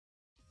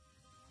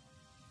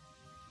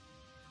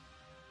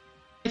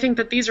think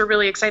that these are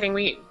really exciting.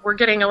 We're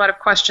getting a lot of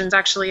questions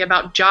actually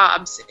about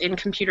jobs in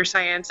computer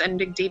science and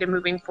big data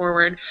moving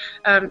forward.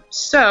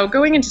 So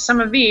going into some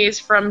of these,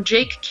 from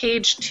Jake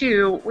Cage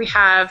 2, we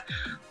have,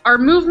 are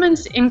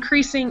movements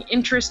increasing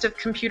interest of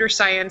computer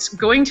science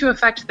going to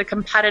affect the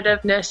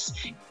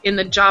competitiveness in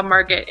the job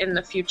market in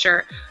the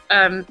future?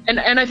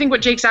 And I think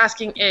what Jake's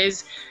asking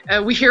is,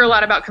 we hear a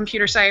lot about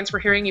computer science, we're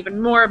hearing even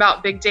more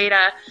about big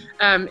data.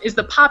 Is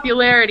the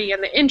popularity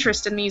and the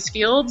interest in these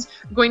fields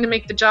going to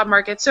make the job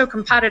market so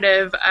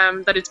competitive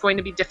that it's going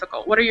to be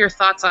difficult? What are your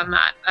thoughts on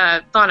that?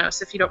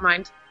 Thanos, if you don't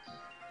mind.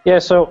 Yeah,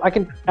 so I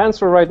can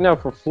answer right now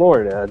for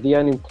Florida. The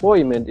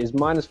unemployment is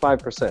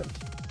 -5%.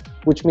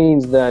 Which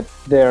means that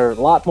there are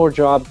a lot more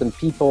jobs than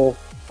people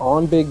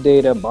on big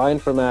data,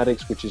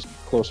 bioinformatics, which is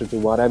closer to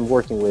what I'm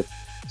working with.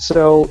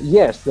 So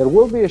yes, there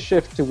will be a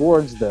shift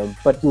towards them,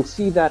 but you'll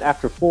see that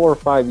after 4 or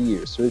 5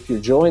 years. So if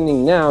you're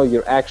joining now,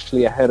 you're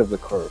actually ahead of the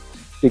curve.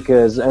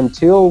 Because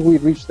until we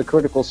reach the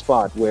critical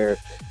spot where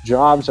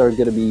jobs are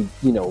going to be,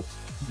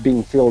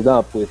 being filled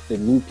up with the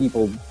new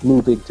people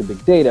moving to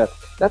big data,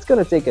 that's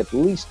going to take at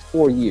least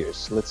 4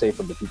 years. Let's say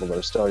for the people that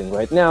are starting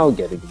right now,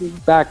 getting the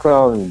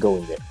background and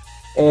going there.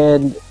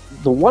 And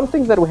the one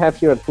thing that we have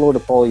here at Florida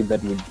Poly that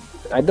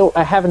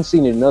I haven't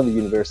seen in other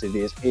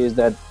universities is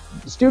that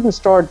students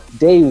start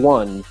day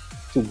one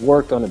to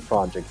work on a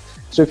project.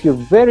 So if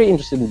you're very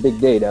interested in big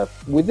data,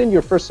 within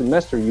your first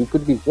semester you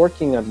could be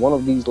working at one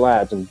of these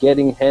labs and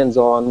getting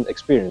hands-on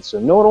experience. So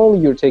not only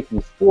you're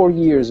taking 4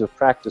 years of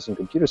practice in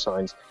computer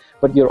science,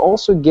 but you're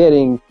also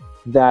getting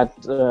that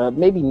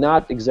maybe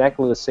not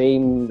exactly the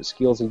same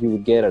skills that you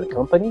would get at a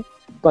company,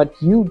 but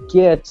you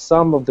get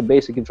some of the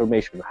basic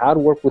information, how to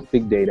work with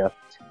big data.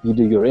 You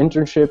do your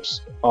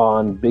internships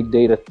on big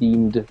data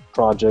themed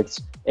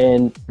projects,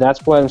 and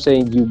that's why I'm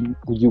saying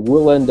you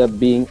will end up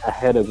being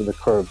ahead of the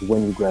curve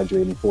when you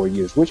graduate in 4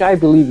 years, which I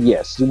believe,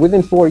 yes,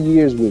 within 4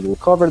 years we will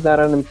cover that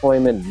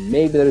unemployment.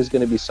 Maybe there is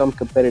going to be some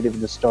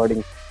competitiveness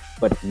starting,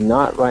 but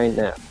not right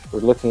now.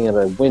 We're looking at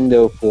a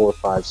window 4,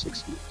 5,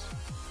 6 years.